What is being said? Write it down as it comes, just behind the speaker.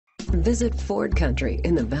Visit Ford Country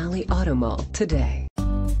in the Valley Auto Mall today.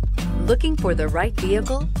 Looking for the right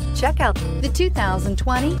vehicle? Check out the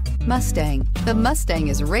 2020 Mustang. The Mustang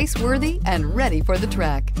is race-worthy and ready for the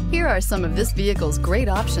track. Here are some of this vehicle's great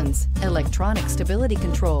options: electronic stability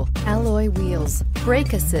control, alloy wheels,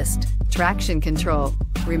 brake assist, traction control,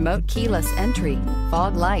 remote keyless entry,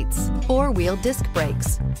 fog lights, four-wheel disc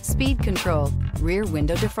brakes, speed control, rear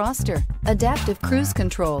window defroster, adaptive cruise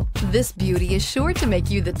control. This beauty is sure to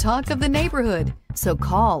make you the talk of the neighborhood. So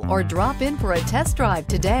call or drop in for a test drive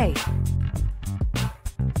today.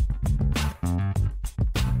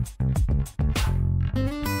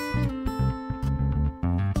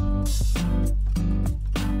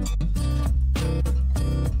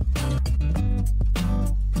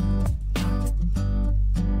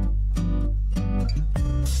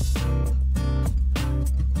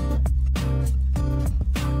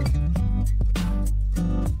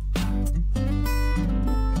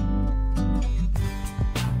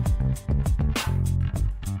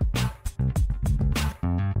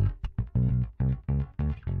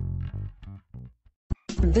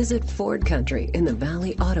 Visit Ford Country in the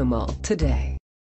Valley Auto Mall today.